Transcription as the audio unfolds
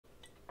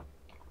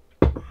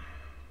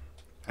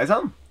Hi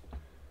Sam!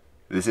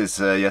 This is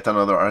yet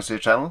another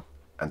RC channel,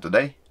 and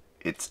today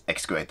it's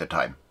excavator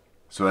time.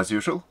 So as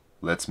usual,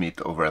 let's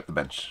meet over at the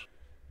bench.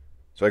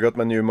 So I got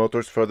my new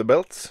motors for the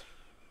belts,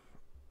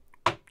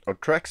 or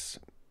tracks.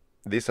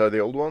 These are the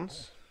old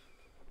ones.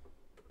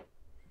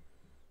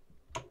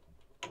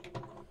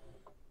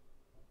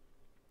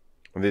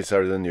 And these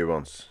are the new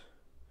ones.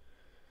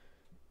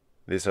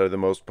 These are the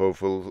most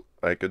powerful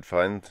I could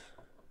find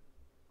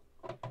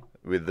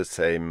with the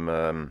same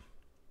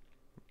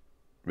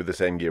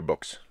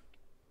gearbox.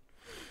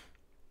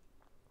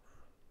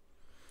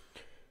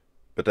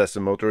 But as the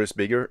motor is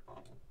bigger,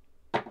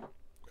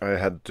 I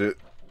had to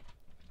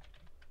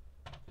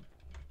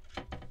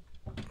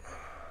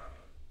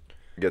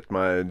get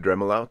my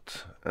Dremel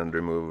out and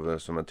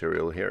remove some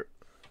material here,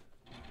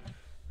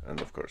 and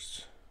of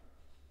course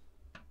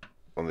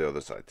on the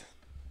other side.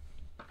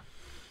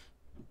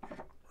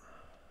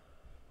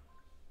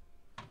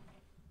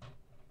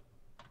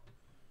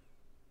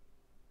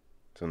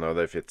 So now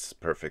they fit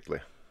perfectly.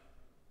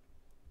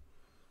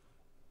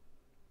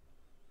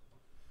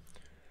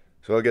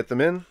 So I'll get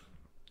them in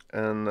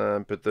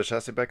and put the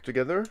chassis back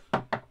together.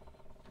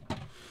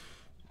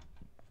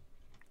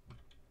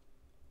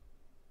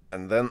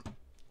 And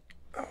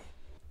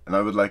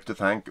I would like to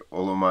thank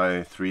all of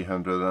my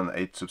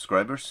 308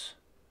 subscribers.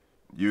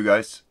 You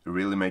guys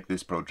really make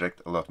this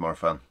project a lot more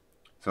fun.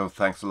 So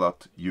thanks a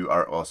lot, you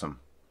are awesome.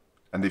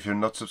 And if you're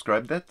not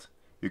subscribed yet,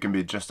 you can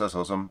be just as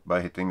awesome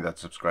by hitting that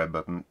subscribe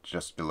button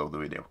just below the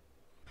video.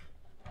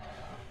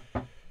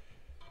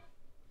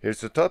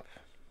 Here's the top.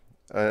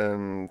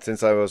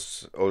 Since I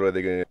was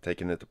already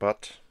taking it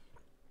apart,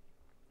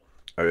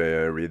 I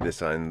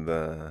redesigned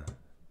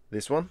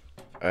this one.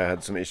 I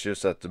had some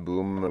issues that the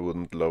boom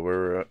wouldn't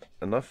lower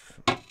enough,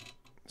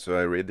 so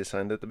I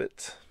redesigned it a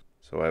bit.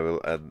 So I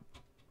will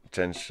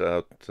change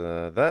out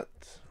that,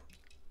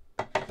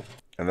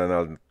 and then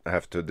I'll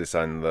have to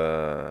design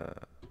the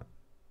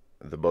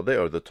body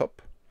or the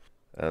top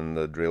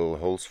and drill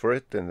holes for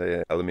it in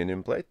the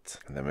aluminium plate,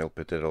 and then we'll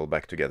put it all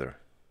back together.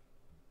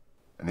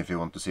 And if you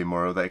want to see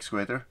more of the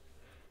excavator,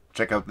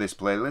 check out this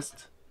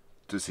playlist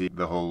to see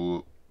the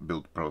whole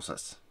build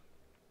process.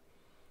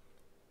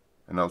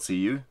 And I'll see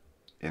you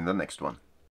in the next one.